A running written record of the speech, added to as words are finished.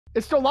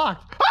It's still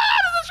locked. Ah,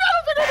 there's a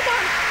shadow figure in the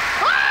box.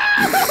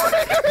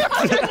 Ah!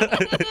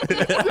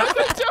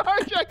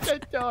 Shut the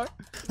door.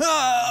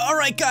 All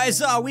right,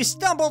 guys, we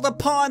stumbled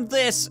upon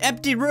this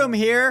empty room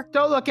here.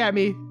 Don't look at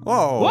me.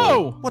 Whoa.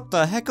 Whoa. What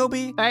the heck,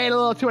 Obi? I ate a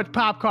little too much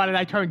popcorn and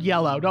I turned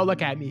yellow. Don't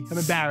look at me. I'm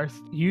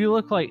embarrassed. You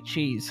look like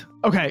cheese.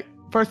 Okay,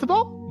 first of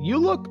all, you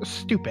look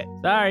stupid.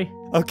 Sorry.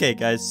 Okay,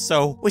 guys,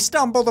 so we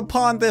stumbled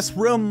upon this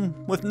room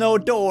with no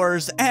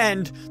doors,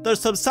 and there's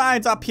some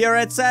signs up here.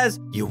 It says,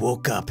 you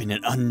woke up in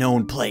an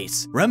unknown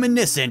place,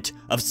 reminiscent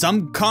of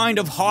some kind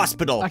of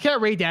hospital. I can't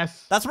read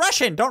this. That's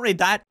Russian. Don't read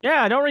that.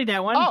 Yeah, don't read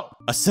that one. Oh,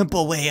 A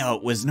simple way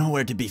out was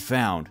nowhere to be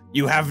found.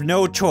 You have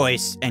no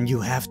choice, and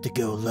you have to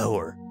go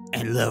lower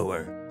and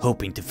lower,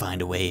 hoping to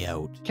find a way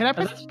out. can I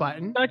press this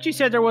button? I thought you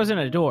said there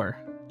wasn't a door.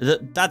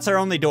 That's our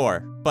only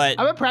door, but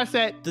I'm gonna press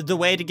it. the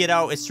way to get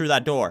out is through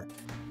that door.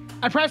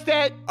 I pressed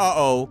it.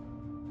 Uh-oh.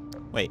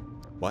 Wait,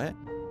 what?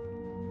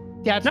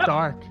 Yeah, it's Nope.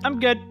 dark. I'm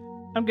good.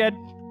 I'm good.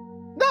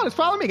 No, just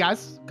follow me,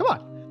 guys. Come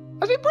on.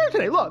 Let's be brave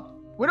today. Look,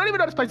 we don't even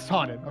know this place is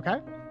haunted,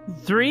 okay?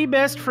 3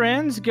 best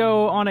friends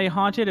go on a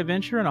haunted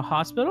adventure in a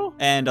hospital?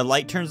 And a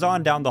light turns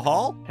on down the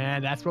hall?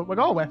 And that's what we're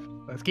going with.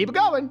 Let's keep it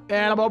going.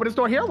 And I'm opening this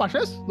door here. Watch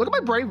this. Look at my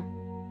brave.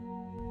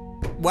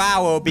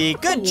 Wow, Obi,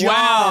 good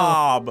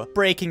Wow. job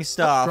breaking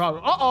stuff.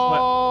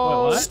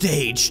 Uh-oh. What?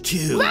 Stage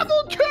 2.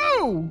 Level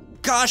 2.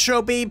 Gosh,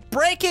 Obi,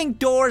 breaking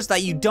doors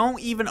that you don't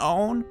even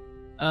own?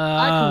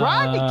 I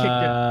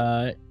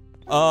karate kicked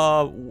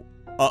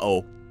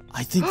Uh-oh.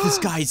 I think this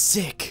guy's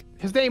sick.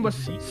 His name was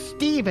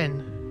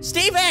Steven.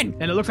 Steven!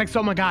 And it looks like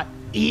someone got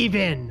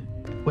even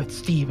with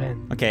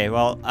Steven. Okay,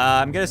 well,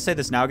 I'm gonna say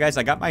this now, guys.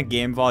 I got my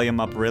game volume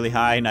up really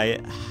high, and I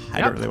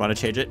don't really want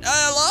to change it.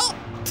 Hello?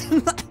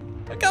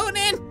 I'm going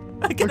in.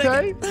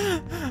 Okay.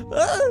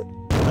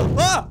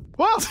 Ah!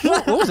 Whoa.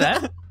 What was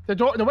that? The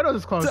window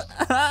is closed.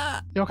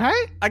 You okay?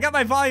 I got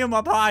my volume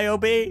up high,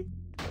 Obi.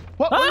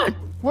 What? Ah,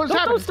 What's don't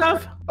happening? throw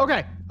stuff.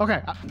 Okay.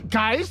 Okay.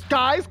 Guys.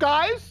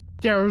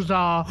 There's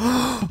a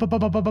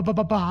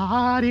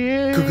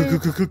body.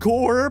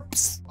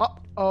 Corpse.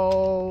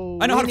 Uh-oh.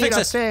 I know how to We fix need a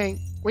this. thing.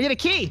 We need a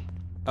key.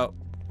 Oh,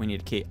 we need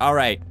a key. All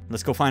right,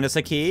 let's go find us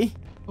a key.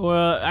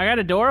 Well, I got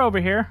a door over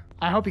here.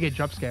 I hope you get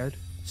jump scared.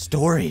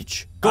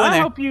 Storage. Go in I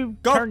there. hope you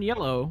Go. turn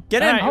yellow.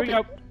 Get in. All right, here we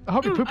go. I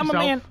hope you poop I'm a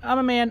yourself. man. I'm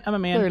a man. I'm a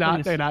man. No, you're not.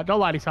 Please. No, you're not. Don't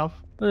lie to yourself.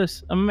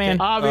 This. I'm a man.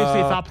 Obviously,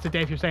 it's opposite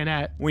day if you're saying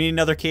that. We need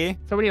another key.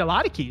 So we need a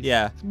lot of keys.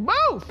 Yeah.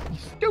 Move! You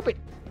stupid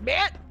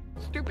man.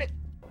 Stupid.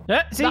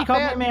 See, you Not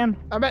called me man.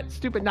 I meant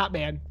stupid, not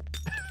man.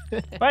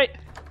 Wait.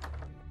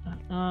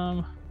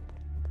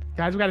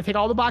 Guys, we gotta take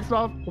all the boxes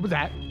off. What was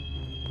that?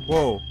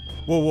 Whoa.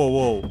 Whoa, whoa,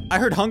 whoa. I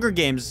heard Hunger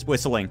Games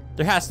whistling.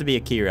 There has to be a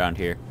key around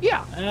here.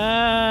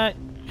 Yeah.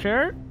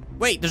 Sure.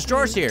 Wait, there's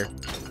drawers here.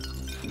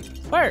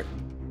 Where?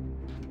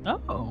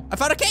 Oh. I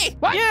found a key.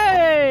 What?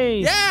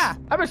 Yay! Yeah.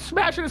 I've been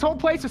smashing this whole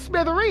place to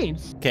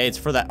smithereens. Okay, it's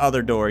for that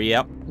other door.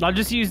 Yep. I'll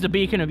just use the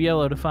beacon of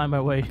yellow to find my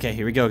way. Okay,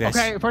 here we go, guys.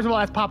 Okay, first of all,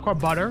 that's popcorn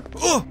butter.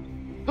 Oh.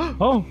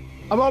 Oh.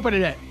 I'm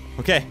opening it.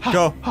 Okay,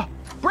 go. Come on,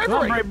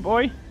 Bravery. brave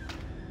boy.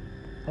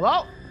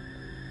 Hello?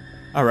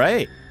 All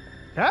right.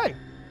 Okay.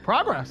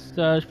 Progress.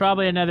 So there's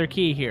probably another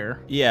key here.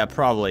 Yeah,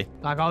 probably.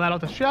 Knock all that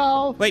off the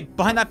shelf. Wait,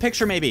 behind that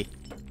picture, maybe.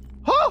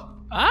 Oh!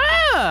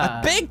 Ah!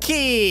 Big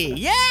key.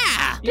 Yeah.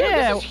 Dude,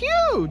 Yeah. this is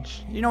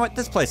huge. You know what?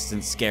 This place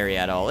isn't scary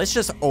at all. It's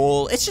just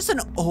old. It's just an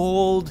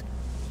old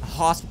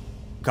hospital.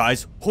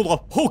 Guys, hold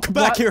up. Oh, come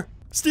back What? here.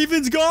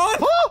 Steven's gone.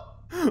 Oh!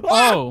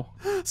 Oh.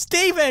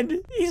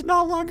 Steven, he's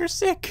no longer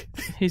sick.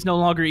 He's no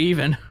longer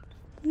even.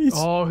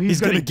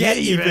 He's gonna get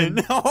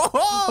even. Oh,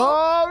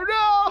 Oh,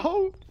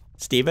 no.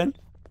 Steven?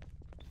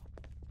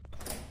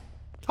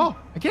 Oh,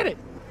 I get it.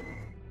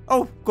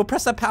 Oh, go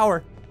press that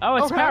power. Oh,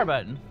 it's Okay. power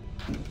button.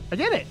 I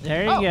did it.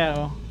 There you Oh,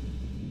 go.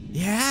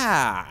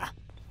 Yeah.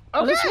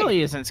 Oh, this Okay.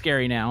 really isn't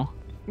scary now.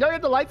 Now you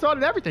have the lights on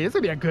and everything. This is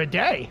gonna be a good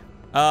day.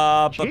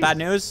 But Jeez. bad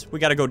news. We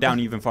gotta go down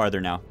even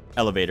farther now.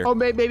 Elevator. Oh,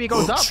 maybe it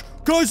goes up.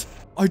 Guys,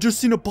 I just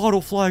seen a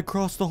bottle fly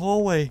across the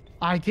hallway.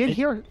 I did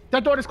hear it.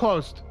 That door is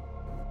closed.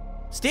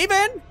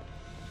 Steven?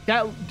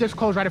 That just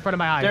closed right in front of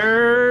my eyes.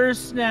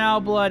 There's now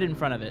blood in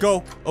front of it.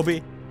 Go,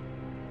 Obi.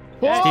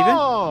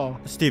 Whoa.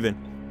 Steven.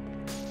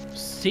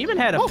 Steven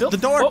had a Oh, filth. the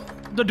door. Oh,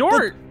 the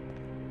door.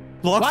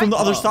 Locked from the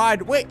What? other Oh.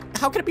 side. Wait,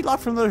 how can it be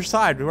locked from the other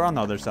side? We're on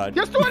the other side.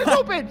 Yes, the door is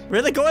open.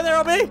 Really? Go in there,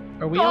 Obi?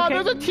 Are we Oh, okay?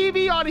 there's a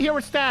TV on here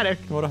with static.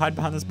 I want to hide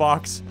behind this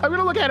box. I'm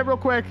gonna look at it real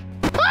quick.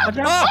 Ah! Watch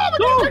out.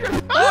 Oh, my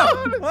God.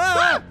 Ah!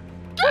 Ah!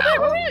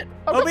 Wait.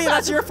 I'm Obi, coming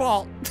that's back. your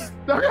fault.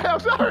 Okay, I'm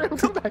sorry. I'm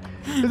coming back.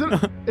 Is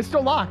it? It's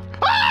still locked.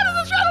 Ah,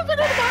 there's a shadow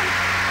figure in the box.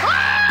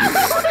 Ah!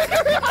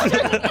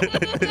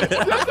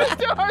 Shut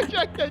the door.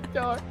 Shut the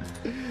door.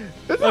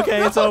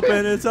 Okay, it's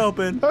open. It's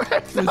open. Okay,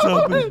 It's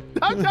open.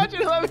 Don't touch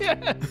it. Let me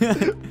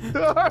in.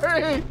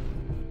 Sorry.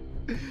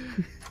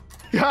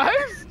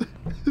 Guys,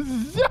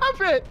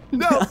 stop it.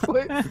 No,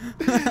 please.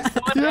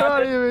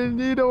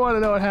 You don't want to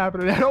know what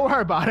happened. Don't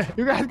worry about it.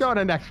 You guys go in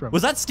the next room.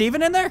 Was that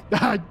Steven in there?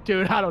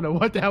 Dude, I don't know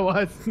what that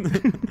was.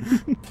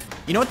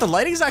 You know what? The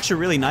lighting is actually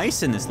really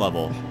nice in this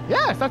level.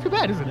 Yeah, it's not too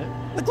bad, isn't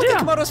it? Look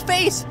at Gmodo's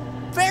face.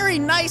 very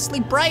nicely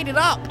brighted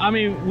up. I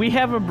mean, we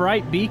have a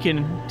bright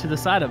beacon to the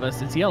side of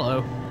us. It's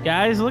yellow.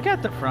 Guys, look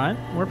at the front.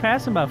 We're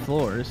passing by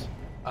floors.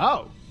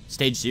 Oh.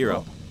 Stage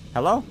 0.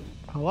 Hello?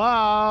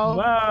 Hello.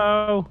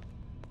 Whoa.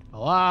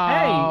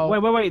 Hello. Hey,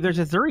 wait. There's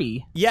a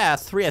 3. Yeah,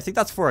 3. I think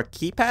that's for a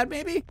keypad,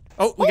 maybe?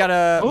 Oh, we got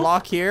a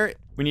lock here.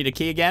 We need a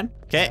key again.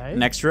 Okay,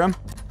 next room.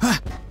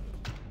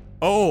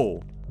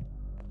 Oh.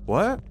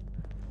 What?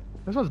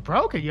 This one's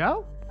broken,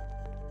 yo.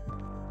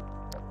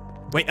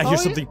 Wait, I hear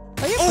something.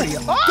 Guys,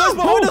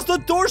 behind us, the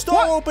door still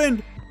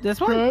opened. This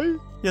one?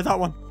 Okay. Yeah, that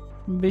one.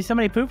 Maybe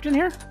somebody pooped in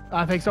here?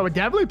 I think someone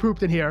definitely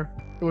pooped in here.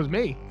 It was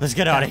me. Let's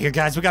get out of here,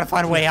 guys. We gotta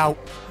find a way out.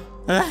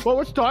 Well,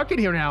 it's dark in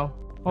here now.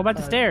 What about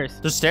the stairs?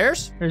 The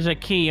stairs? There's a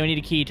key. We need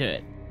a key to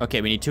it.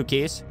 Okay, we need 2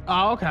 keys.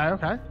 Oh,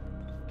 okay.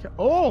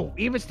 Oh,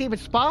 even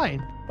Steven's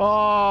spine.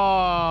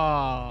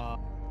 Oh.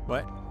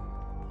 What?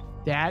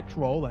 That's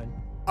rolling.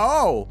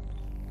 Oh.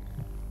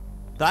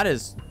 That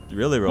is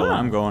really rolling. Huh.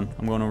 I'm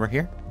going over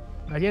here.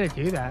 I didn't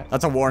do that.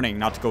 That's a warning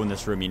not to go in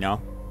this room, you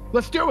know?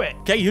 Let's do it.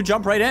 Okay, you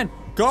jump right in.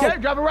 Go. Okay,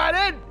 jumping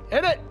right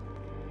in it.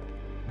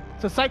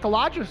 It's a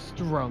psychologist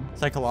room.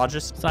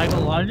 Psychologist.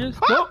 Psychologist?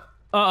 Oh!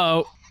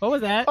 Uh-oh. What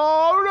was that?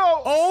 Oh,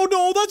 no. Oh,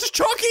 no, that's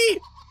Chucky.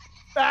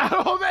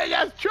 Oh, man,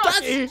 that's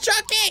Chucky. That's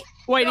Chucky.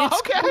 Wait, it's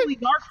Okay. completely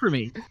dark for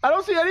me. I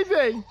don't see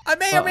anything. I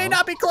may or may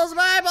not be closing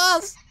my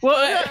eyeballs.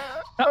 Well,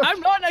 I'm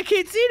not, and I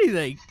can't see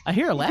anything. I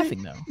hear her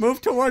laughing, though. Move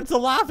towards the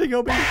laughing,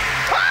 Obi.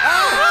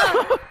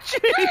 Oh,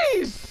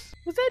 Jeez.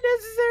 Was that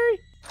necessary?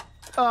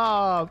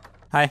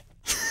 Hi.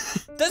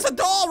 There's a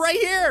doll right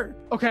here.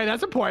 Okay,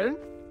 that's important.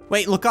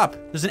 Wait, look up.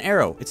 There's an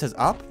arrow. It says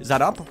up. Is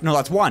that up? No,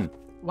 that's 1.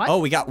 What? Oh,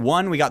 we got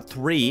 1. We got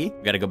 3.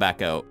 We gotta go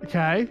back out.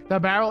 Okay, the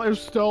barrel is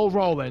still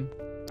rolling.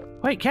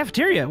 Wait,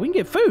 cafeteria. We can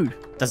get food.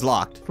 That's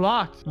locked. It's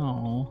locked.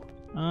 Oh.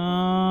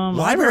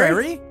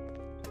 Library?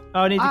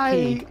 Oh, I need the I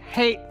key.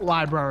 hate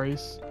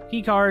libraries.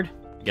 Key card.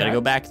 You gotta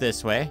go back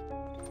this way.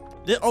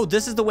 Oh,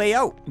 this is the way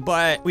out,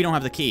 but we don't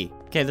have the key.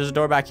 Okay, there's a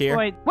door back here.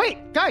 Wait.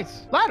 Wait,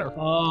 guys, ladder.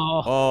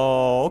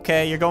 Oh,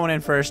 okay, you're going in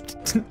first.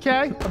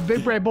 Okay, a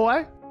big brave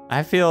boy.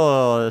 I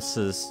feel this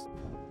is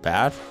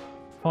bad.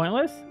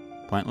 Pointless?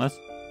 Pointless.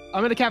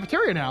 I'm in the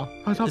cafeteria now.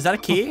 Is that a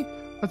key?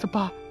 That's a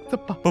ba.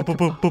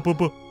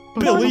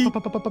 Billy.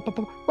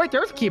 Wait,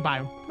 there's a key by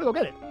him. Let me go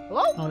get it.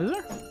 Hello? Oh, is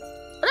there?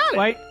 I got it.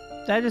 Wait,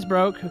 that just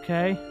broke.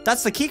 Okay.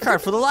 That's the key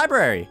card for the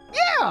library.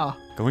 Yeah.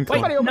 Going Wait,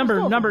 clean. Somebody open the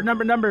door.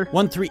 number.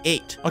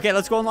 138. Okay,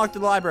 let's go unlock the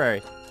library.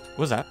 What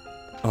was that?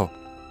 Oh,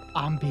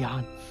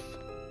 Ambiance.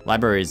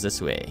 library is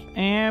this way.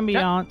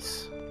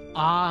 Ambiance.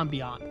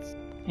 Ambiance.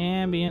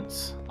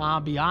 Ambience.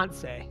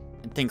 Ambiance. I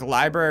think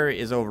library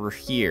is over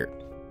here.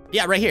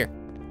 Yeah, right here.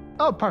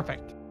 Oh,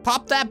 perfect.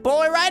 Pop that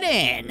boy right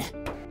in.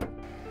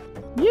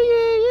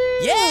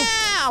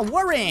 Yeah,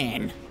 we're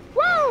in.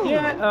 Woo!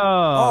 Yeah.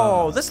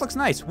 Oh, this looks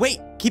nice. Wait,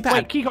 keypad.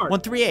 Wait, key card.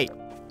 138.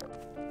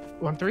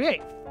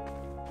 138.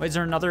 Wait, is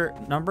there another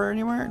number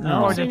anywhere? No.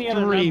 No. Or any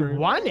other number.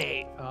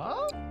 318.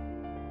 Oh.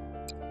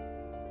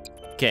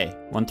 Okay,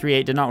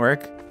 138 did not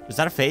work. Is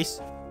that a face?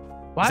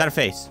 What? Is that a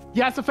face?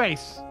 Yeah, it's a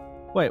face.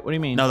 Wait, what do you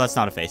mean? No, that's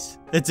not a face.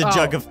 It's a Oh.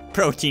 jug of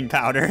protein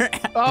powder.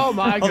 Oh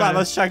my god. Hold on,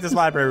 let's check this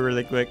library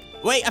really quick.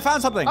 Wait, I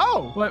found something.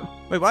 Oh. Wait,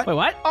 Wait, what?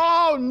 what?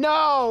 Oh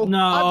no. No.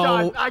 I'm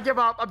done. I give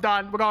up. I'm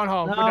done. We're going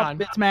home. No, We're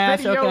done. it's mass,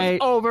 Video's okay.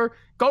 over.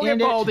 Go End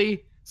get it.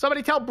 Baldy.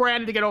 Somebody tell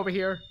Brandon to get over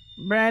here.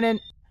 Brandon.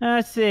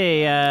 Let's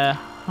see.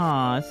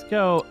 Let's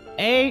go.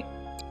 8,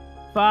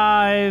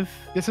 5.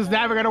 This is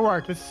never gonna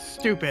work. This is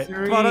stupid.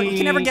 3, Come on, you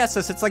can never guess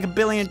this. It's like a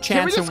billion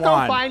Can we chance just in go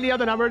one. find the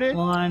other number, dude?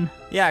 1.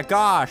 Yeah,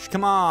 gosh,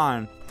 come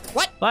on.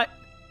 What? What?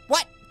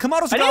 What?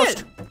 Komodo's a I ghost.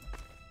 did.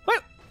 Wait.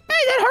 Hey,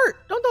 that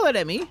hurt. Don't throw that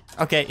at me.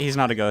 Okay, he's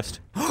not a ghost.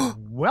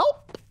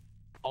 Well,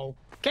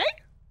 okay.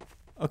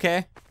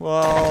 Okay,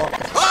 well.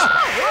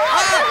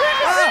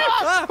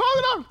 Hold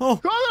it up. Oh.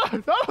 Hold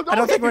it up. No, I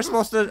don't think we're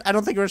supposed to. I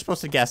don't think we're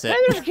supposed to guess it. Hey,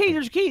 there's a key.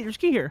 There's a key. There's a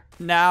key here.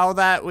 Now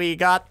that we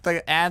got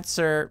the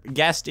answer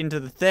guessed into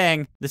the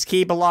thing, this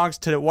key belongs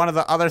to one of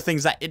the other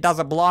things that it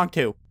doesn't belong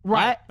to.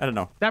 Right. I don't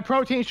know. That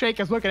protein shake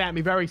is looking at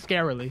me very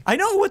scarily. I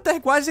know. What the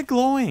heck? Why is it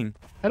glowing?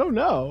 I don't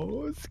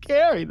know. It's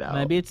scary though.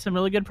 Maybe it's some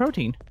really good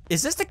protein.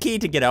 Is this the key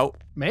to get out?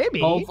 Maybe.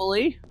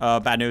 Hopefully.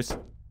 Bad news.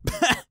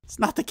 It's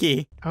not the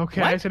key.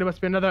 Okay, What? so there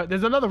must be another.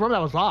 There's another room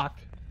that was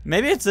locked.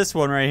 Maybe it's this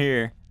one right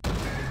here.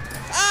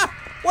 Ah!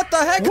 What the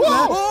heck? Whoa!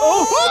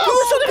 Oh,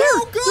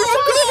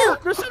 go,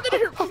 There's something in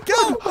here. go,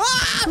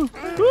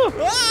 go!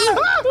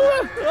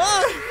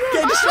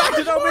 Get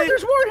distracted, Obi!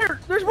 There's more here.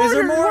 There's more Is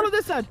there here. more? One on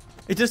this side.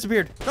 It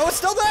disappeared. No, it's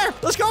still there.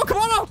 Let's go. Come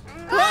on out.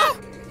 Ah,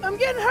 I'm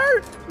getting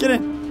hurt. Get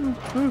in.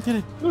 Get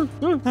in.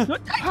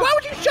 Why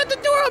would you shut the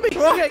door on me?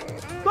 Okay.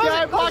 Close Yeah,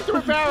 I it. blocked him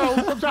with barrels.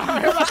 I'm sorry.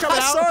 I'm not coming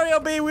out. Sorry,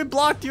 Obi. We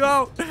blocked you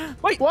out.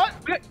 Wait. What?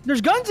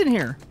 There's guns in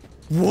here.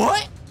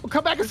 What? Well,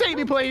 come back and save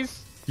me,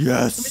 please.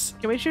 Yes.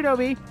 Can we shoot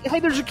Obi? Hey,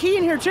 there's a key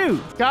in here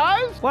too.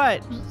 Guys,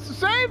 What?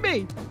 save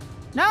me.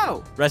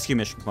 No. Rescue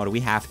mission, Komodo. We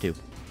have to.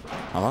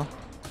 Hello?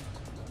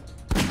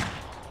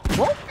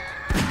 Whoa.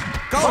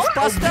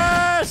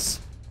 Ghostbusters!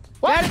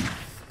 What?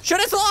 Shoot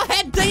its little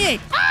head thingy!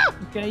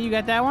 Okay, you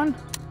got that one.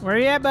 Where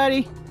you at,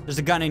 buddy? There's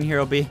a gun in here,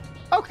 OB.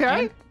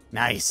 Okay.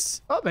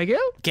 Nice. Oh, thank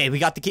you. Okay, we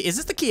got the key. Is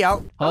this the key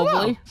out?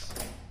 Hopefully.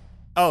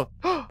 Oh,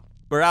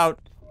 we're out.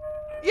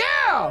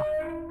 Yeah.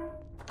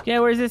 Okay,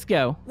 where's this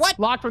go? What?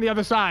 Locked from the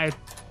other side.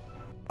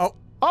 Oh.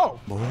 Oh.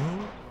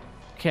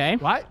 Okay.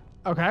 What?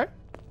 Okay.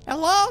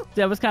 Hello?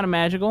 That was kind of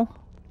magical.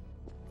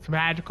 It's a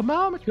magical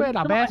moment with our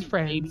Come best on,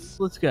 friends. babies.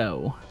 Let's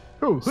go.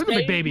 Who's the big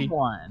Stage baby?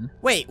 1.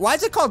 Wait, why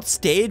is it called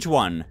stage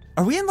 1?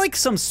 Are we in like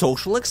some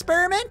social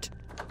experiment?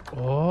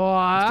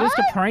 What? Just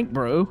a prank,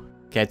 bro.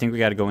 Okay, I think we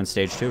gotta go in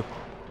stage 2.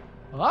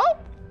 Hello?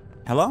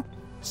 Hello?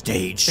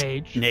 Stage.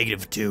 Stage.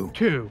 -2.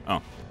 2.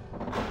 Oh.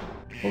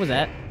 What was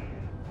that?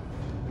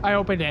 I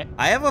opened it.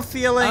 I have a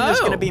feeling there's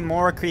Oh. gonna be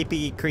more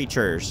creepy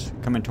creatures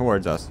coming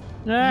towards us.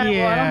 Alright,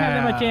 well, I don't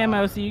have that much Yeah.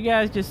 ammo, so you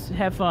guys just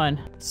have fun.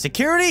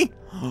 Security?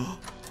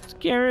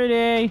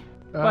 Security.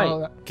 Oh,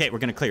 Wait. Okay, we're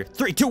gonna clear.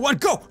 3, 2, 1,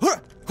 go!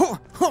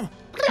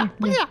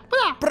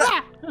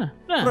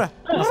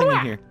 Nothing in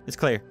here. It's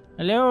clear.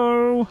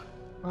 Hello.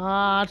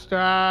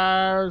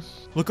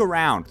 Monsters. Look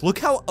around. Look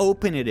how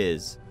open it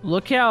is.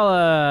 Look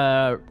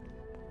how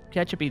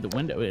ketchupy the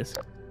window is.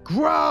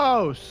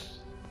 Gross.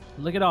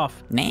 Lick it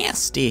off.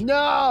 Nasty.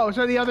 No, it's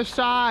on the other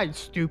side,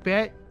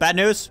 stupid. Bad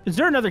news. Is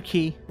there another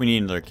key? We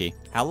need another key.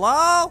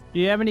 Hello? Do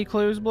you have any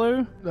clues,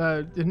 Blue?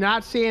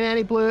 Not seeing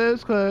any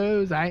blues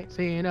clues. I ain't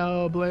seeing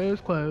no blues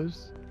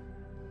clues.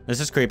 This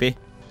is creepy.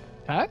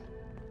 Huh?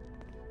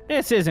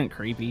 This isn't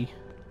creepy.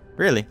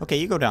 Really? Okay,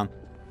 you go down.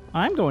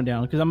 I'm going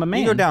down because I'm a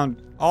man. You go down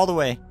all the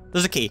way.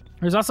 There's a key.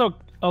 There's also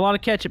a lot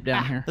of ketchup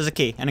down here. There's a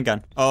key and a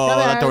gun. Oh, Come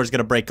that on. door's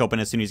gonna break open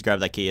as soon as you grab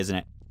that key, isn't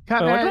it?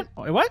 Come Wait,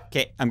 in. what?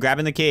 Okay, I'm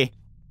grabbing the key.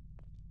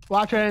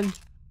 Watching.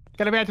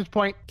 Get a vantage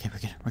point. Okay, we're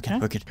good. We're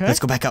good. We're good. Okay. Let's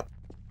go back up.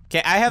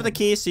 Okay, I have the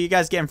key, so you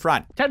guys get in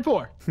front.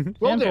 10-4.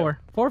 Will 10, do. 4,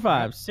 4,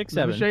 5, 6,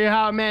 Let me 7. show you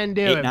how men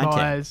do 8, it, 9, 10.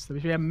 boys. Let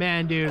me show you how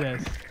men do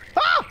this.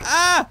 Ah!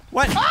 Ah!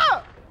 What?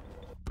 Ah!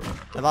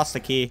 I lost the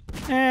key.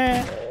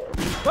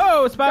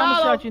 Whoa, Spy almost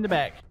Got him. shot you in the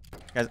back.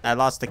 Guys, I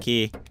lost the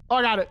key. Oh,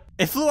 I got it.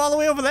 It flew all the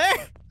way over there.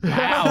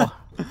 Wow.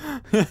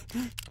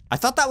 I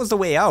thought that was the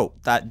way out.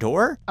 That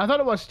door? I thought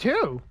it was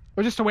too.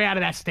 Or just a way out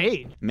of that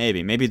stage.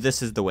 Maybe. Maybe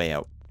this is the way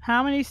out.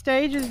 How many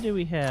stages do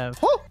we have?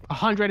 Oh,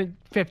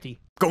 150.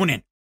 Going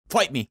in.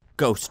 Fight me,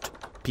 ghost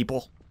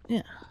people.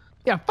 Yeah.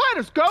 Yeah, fight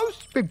us,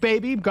 ghost. Big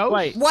baby, ghost.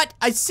 Wait. What?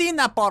 I seen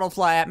that bottle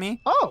fly at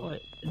me. Oh.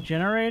 What?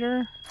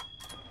 Generator?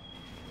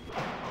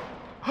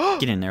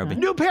 Get in there, Obi.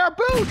 New pair of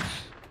boots.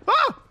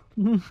 Ah!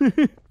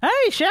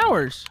 Hey,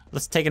 showers.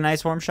 Let's take a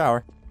nice warm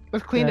shower.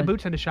 Let's clean the Okay.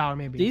 boots in the shower,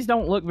 maybe. These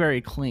don't look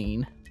very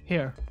clean.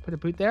 Here, put a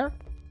boot there.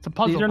 It's a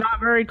puzzle. These are not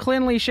very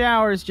cleanly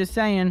showers, just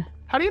saying.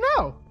 How do you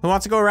know? Who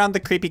wants to go around the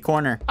creepy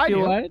corner? I You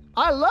do. what?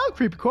 I love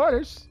creepy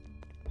corners.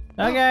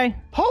 Okay.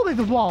 Holding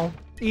the wall.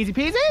 Easy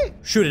peasy.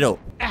 Shoot it out.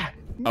 Ah,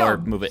 no. Or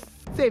move it.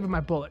 Saving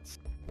my bullets.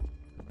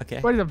 Okay.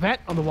 What is a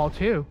vent on the wall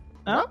too?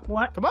 Oh,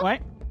 what? Come on.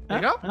 Wait. There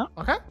you go.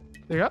 Oh. Okay.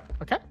 There you go.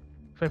 Okay.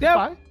 Yep.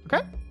 55.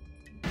 Okay.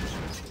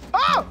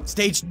 Oh!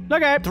 Stage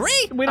Okay. 3?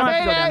 We don't I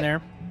have to go made down it.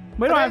 there.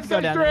 We don't I have to go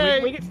made down stage there.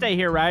 three. We can stay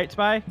here, right,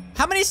 Spy?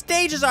 How many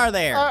stages are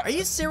there? Are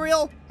you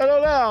cereal? I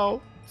don't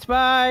know.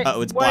 Spy.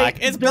 Oh, it's wait, black.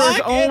 It's there's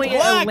black. only It's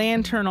black. a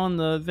lantern on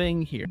the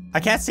thing here. I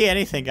can't see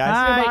anything, guys.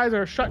 Hi. My eyes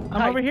are shut.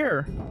 I'm over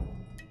here.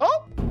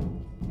 Oh!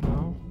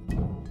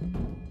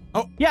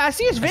 Yeah, I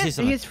see his see vent.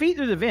 something. His feet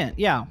through the vent.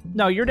 Yeah.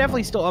 No, you're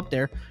definitely still up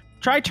there.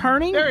 Try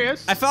turning. There he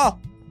is. I fell.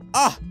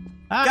 Oh,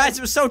 Ah, guys,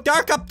 it was so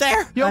dark up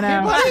there. You I okay,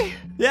 know. buddy?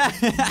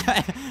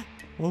 Yeah.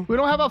 We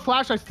don't have a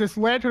flashlight. This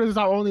lantern is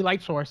our only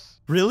light source.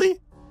 Really?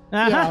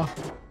 Uh-huh. Yeah.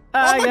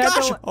 Oh my got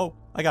gosh. the- Oh,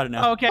 I got it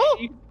now. Okay, Oh.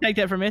 you can take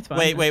that from it. It's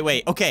fine.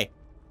 Wait. Okay.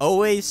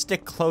 Always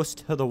stick close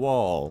to the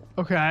wall.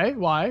 Okay.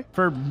 Why?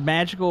 For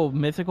magical,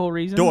 mythical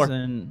reasons. Door.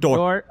 And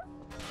Door.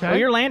 Okay. Well,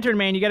 you're lantern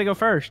man. You got to go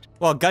first.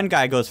 Well, gun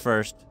guy goes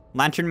first.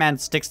 Lantern man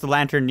sticks the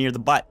lantern near the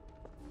butt.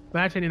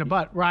 Lantern in a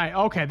butt. Right.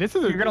 Okay. This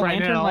is You're gonna right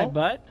lantern now. my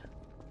butt.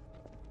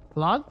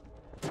 Hold on.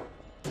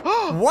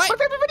 What? My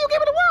favorite video game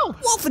in the world.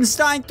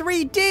 Wolfenstein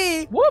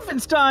 3D.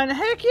 Wolfenstein.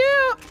 Heck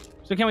yeah.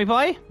 So can we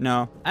play?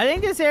 No. I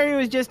think this area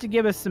was just to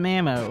give us some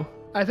ammo.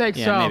 I think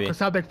Yeah, so, maybe. because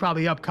something's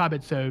probably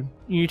upcoming soon.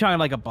 You talking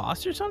like a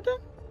boss or something?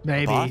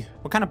 Maybe. Boss?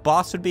 What kind of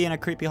boss would be in a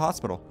creepy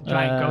hospital?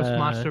 Giant ghost Uh,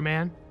 monster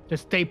man.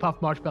 Just Stay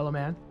Puft Marshmallow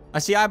Man. I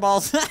see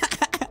eyeballs.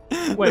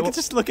 what-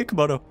 Just look at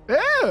Komodo.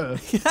 Ew.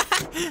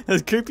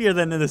 That's creepier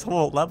than in this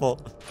whole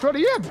level. Brody,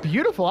 you have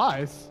beautiful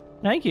eyes.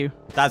 Thank you.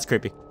 That's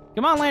creepy.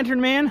 Come on, lantern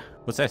man.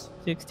 What's this?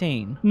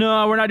 16.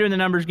 No, we're not doing the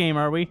numbers game,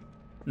 are we?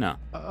 No.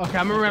 Okay,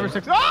 I'm gonna remember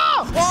 6.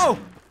 Oh!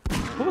 Whoa!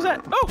 What was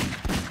that? Oh!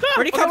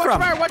 Where'd he come Watch your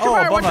from? fire, watch your Oh,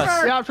 fire, above watch your us.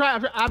 fire. Yeah, I'm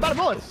trying. I'm out of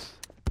bullets.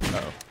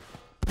 Uh-oh.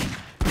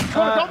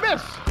 Oh, don't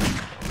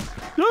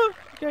miss.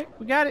 Okay,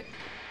 we got it.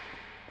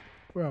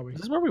 Where are we? Is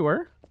this where we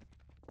were?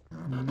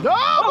 No!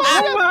 Oh,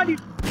 I oh, behind you.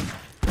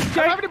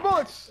 don't have any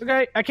bullets.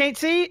 Okay, I can't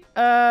see.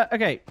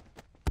 Okay.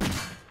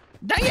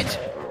 Dang it!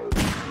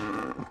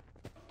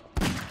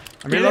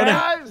 I'm reloading.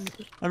 Yes.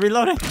 I'm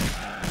reloading.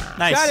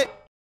 Nice. Got it.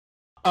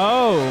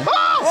 Oh.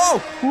 Oh!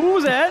 Whoa! Who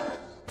was that?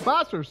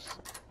 Monsters.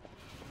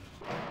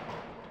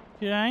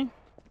 Okay.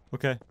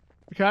 Okay.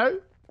 Okay.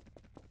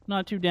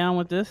 not too down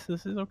with this.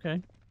 This is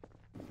okay.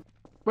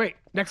 Wait,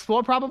 next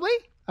floor probably?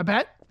 I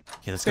bet.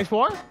 Okay, let's Stage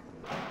go. 4?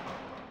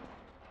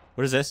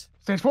 What is this?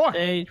 Stage 4.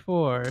 Stage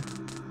 4.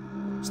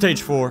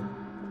 Stage 4.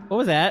 What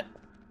was that?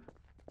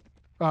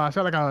 Sound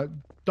like a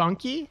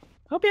donkey.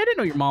 Hope I didn't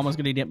know your mom was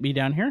gonna be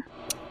down here.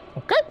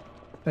 Okay.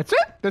 That's it.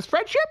 This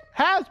friendship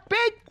has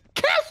been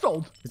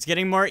canceled. It's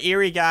getting more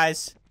eerie,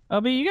 guys.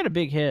 Obi, you got a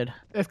big head.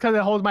 It's because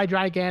it holds my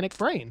gigantic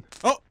brain.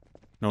 Oh.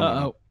 No, no,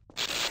 no. Uh-oh.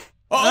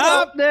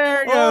 Oh, Oh,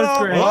 there it Oh, goes, no.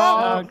 Chris.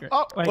 Oh, Great.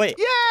 oh, Wait.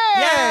 Yay!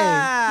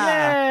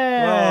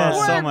 Yeah. Oh, Yeah.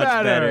 so Way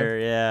much better.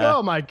 Yeah.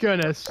 Oh my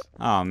goodness.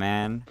 Oh,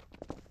 man.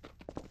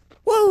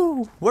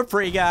 Woo! We're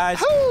free, guys.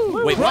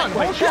 Woo! Wait, Run, what?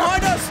 wait, Wait,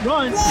 behind us!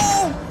 Run.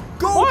 Whoa!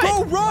 Go, What?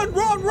 go, run,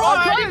 run, Oh, run!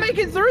 I didn't make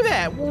it through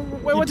that.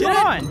 Wait, what's did going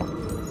it?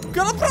 on?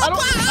 Gonna put I don't.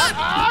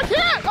 I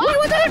can't. Wait,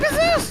 what the heck is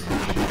this?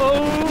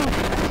 Oh.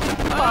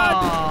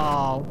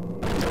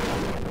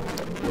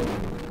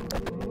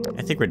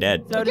 I think we're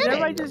dead. So did did it.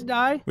 everybody just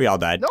die? We all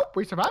died. Nope,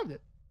 we survived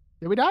it.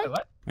 Did we die?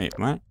 What? Wait,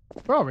 what?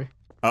 Where are we?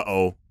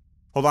 Uh-oh.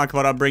 Hold on, come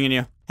on, I'm bringing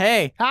you.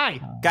 Hey, Hi.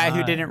 guy who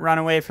Hi. didn't run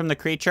away from the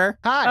creature.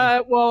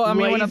 Hi. Well, I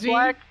mean, when a Lazy.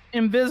 black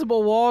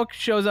invisible wall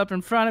shows up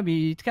in front of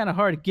you, it's kind of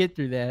hard to get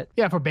through that.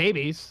 Yeah, for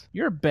babies.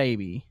 You're a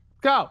baby.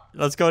 Go.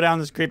 Let's go down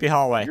this creepy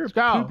hallway. You're a Let's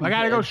go. poopy I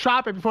gotta head. go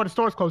shopping before the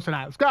store's closed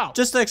tonight. Let's go.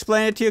 Just to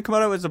explain it to you,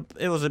 Komodo,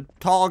 it was a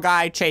tall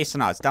guy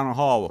chasing us down a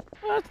hall.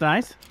 Oh, that's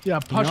nice. Yeah,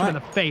 punch know him in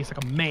the face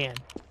like a man.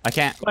 I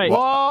can't. Wait.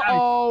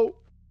 Whoa.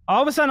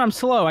 All of a sudden, I'm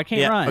slow. I can't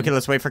Yeah. run. Okay,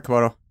 let's wait for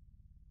Komodo.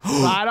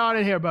 Right on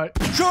in here, bud.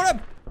 Shoot him!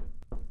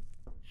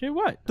 Shoot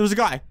what? There was a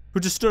guy who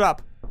just stood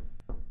up.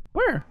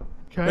 Where?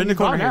 Okay, Right in the he's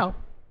gone corner here. now.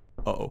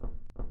 Uh-oh.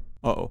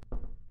 Uh-oh.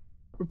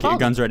 We're Get your pumped.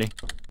 guns ready.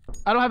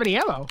 I don't have any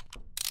ammo.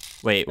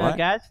 Wait, what?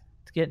 Guys,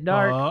 it's getting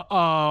dark.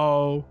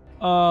 Uh-oh.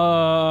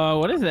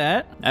 What is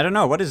that? I don't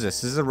know. What is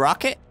this? Is this a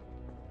rocket?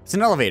 It's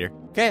an elevator.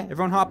 Okay,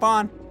 everyone hop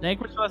on. I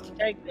think we're supposed to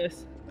take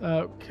this.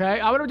 Okay,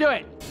 I'm gonna do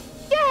it.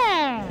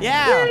 Yeah.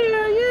 Yeah.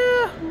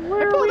 Yeah.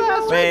 Where are we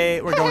going?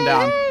 Wait, we're going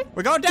down.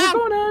 We're going down.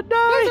 We're gonna die.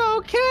 It's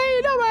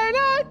okay. No, we're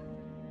not.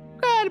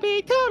 Gonna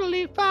be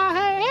totally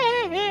fine.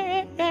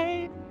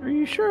 Are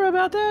you sure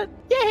about that?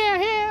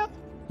 Yeah.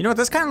 You know what?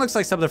 This kind of looks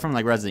like something from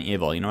like Resident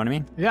Evil. You know what I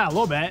mean? Yeah, a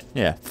little bit.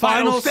 Yeah.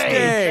 Final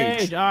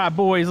stage. All right,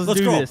 boys, let's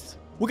do go. this.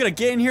 We're gonna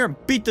get in here and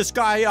beat this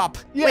guy up.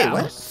 Yeah. Wait,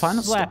 what?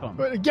 Final Slap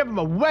stage. him. Give him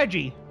a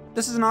wedgie.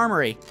 This is an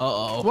armory.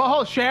 Uh-oh. Well,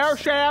 hold, share.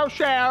 Share.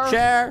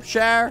 Share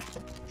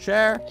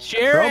as he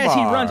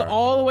Crowbar. runs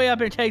all the way up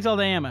and takes all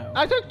the ammo.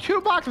 I took 2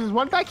 boxes.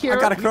 One back here.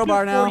 I got a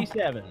crowbar now.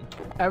 47.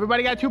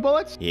 Everybody got 2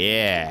 bullets?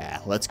 Yeah,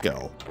 let's go.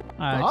 All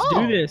right, let's Oh.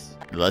 do this.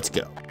 Let's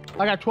go.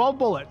 I got 12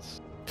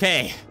 bullets.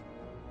 Okay.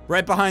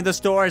 Right behind this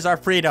door is our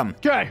freedom.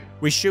 Okay.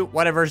 We shoot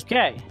whatever's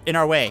Okay. in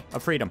our way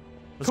of freedom.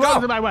 Let's Who else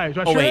go. in my way? Do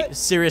I Oh shoot wait, it?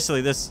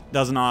 seriously, this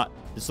does not.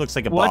 This looks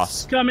like a What's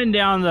boss. coming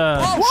down the...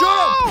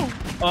 Oh, shoot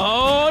him!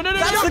 Oh, no, no,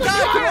 That's no, the no, guy,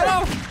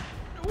 no.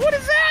 Komodo! What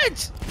is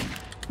that?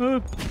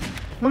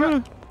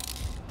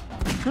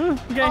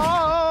 Okay.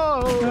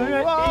 Oh,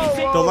 Okay, whoa,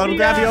 easy. whoa. Don't let him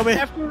grab you, Obi.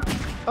 After-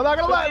 I'm not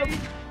gonna let him.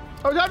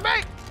 Oh, is that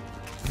me?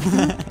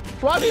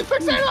 Why are you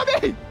fixating on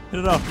me? I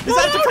don't know. Is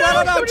that the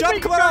Komodo? No,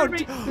 jump,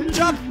 somebody Komodo!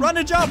 Jump, run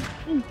and jump!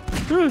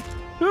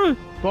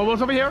 Well,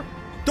 what's over here?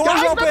 Doors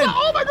Guys, open!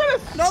 Oh my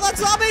goodness! No, that's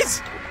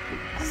zombies!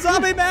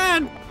 Zombie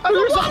man!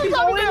 There's Zombies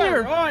all in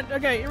here. On.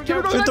 Okay, here we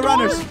go. Shoot Shoot the door.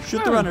 runners!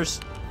 Shoot the runners!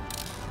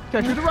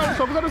 Okay, shoot the runners.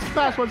 Focus on the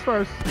fast ones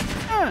first.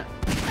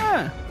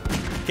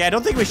 Okay, I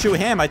don't think we shoot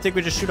him. I think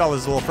we just shoot all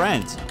his little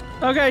friends.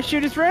 Okay,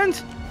 shoot his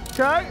friends.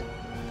 Okay.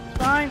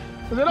 Fine.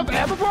 Is there enough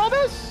ammo for all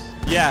this?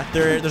 Yeah,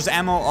 there's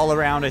ammo all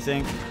around, I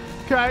think.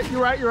 Okay,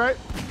 you're right.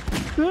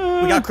 We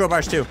got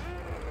crowbars too.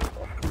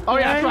 Oh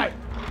yeah, that's Okay.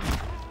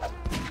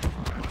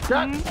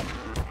 right. Okay.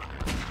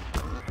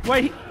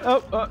 Wait.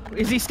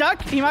 Is he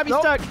stuck? He might be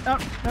Nope. stuck. Oh,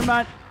 never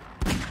mind.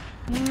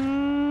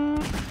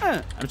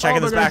 I'm checking Oh my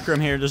this back room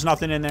here. There's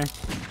nothing in there.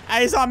 Ah,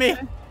 he's on me.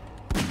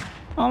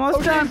 Almost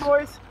Oh, done, geez.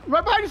 boys.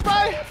 Right behind you,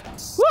 Spy.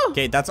 Woo!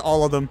 Okay, that's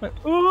all of them.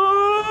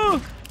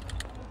 Ooh!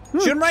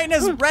 Shoot him right in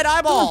his red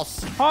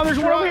eyeballs. Oh, there's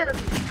one over here.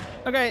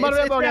 Okay, Come on,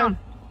 it's ammo down. again.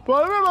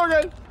 Well, ammo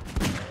again.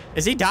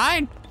 Is he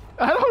dying?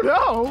 I don't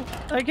know.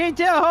 I can't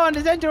tell. Hold on,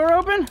 is that door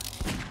open?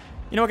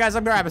 You know what, guys?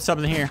 I'm grabbing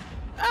something here.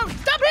 Oh,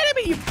 stop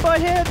hitting me, you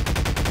butthead!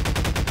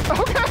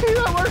 Okay,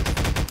 that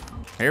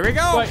works. Here we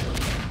go. Wait.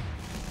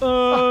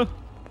 Wait,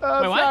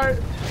 what? Sorry.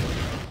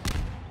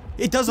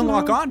 It doesn't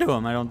lock onto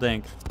him, I don't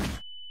think.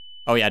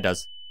 Oh, yeah, it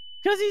does.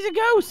 Because he's a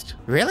ghost.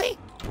 Really?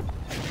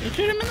 You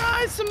shoot him in the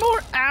eyes some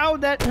more. Ow,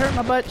 that hurt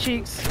my butt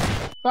cheeks.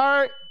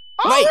 Sorry.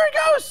 Oh, Wait. there he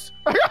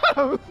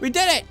goes! We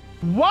did it.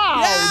 Wow,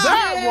 Yeah!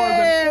 that was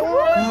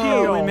an Oh,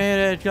 ordeal. we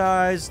made it,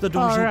 guys. The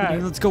door's All right.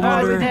 opening. Let's go Oh,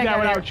 under. we We did Heck, that I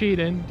without did.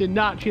 cheating. Did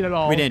not cheat at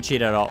all. We didn't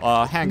cheat at all.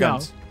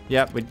 Handguns.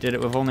 Yep, we did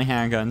it with only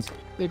handguns.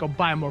 They go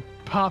buy more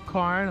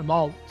popcorn. I'm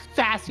all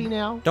sassy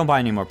now. Don't buy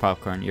any more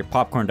popcorn. You're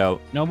popcorned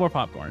out. No more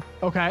popcorn.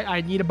 Okay,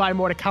 I need to buy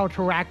more to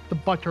counteract the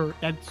butter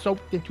that's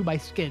soaked into my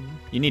skin.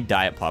 You need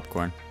diet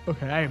popcorn.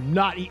 Okay, I am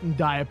not eating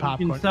diet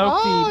popcorn. can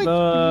soak the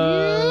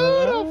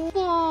Oh, it's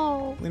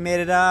beautiful. We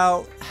made it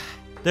out.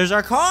 There's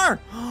our car.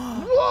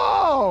 Whoa!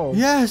 Oh.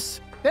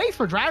 Yes. Thanks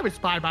for driving,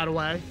 Spy, by the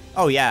way.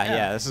 Oh,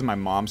 yeah. This is my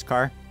mom's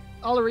car.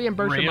 I'll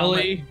reimburse your mom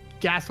with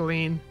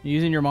gasoline. You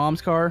using your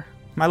mom's car?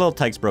 My little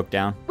tykes broke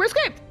down. We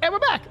escaped, and we're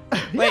back.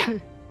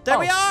 Wait, there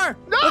we are.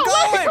 No, we're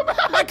going. wait, come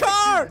back. My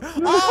car. Oh,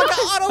 I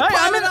got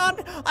autopilot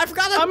on. I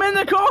forgot it. I'm in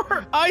the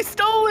car. I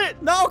stole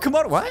it. No, come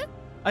on. What?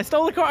 I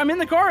stole the car. I'm in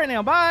the car right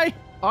now. Bye.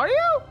 Are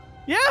you?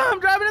 Yeah, I'm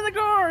driving in the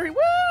car. Woo!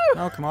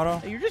 No,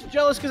 Komodo. You're just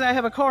jealous because I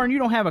have a car and you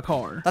don't have a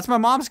car. That's my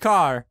mom's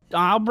car.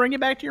 I'll bring it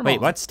back to your mom.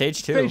 Wait, what?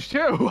 Stage 2? Stage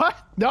 2? What?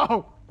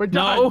 No, we're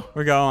done. No.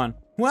 We're going.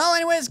 Well,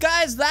 anyways,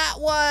 guys, that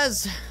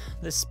was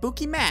the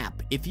spooky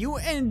map. If you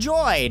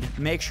enjoyed,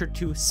 make sure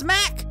to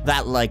smack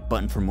that like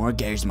button for more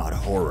Gmod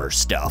horror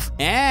stuff.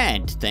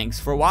 And thanks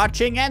for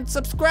watching and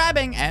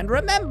subscribing. And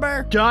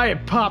remember,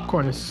 Giant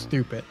popcorn is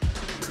stupid.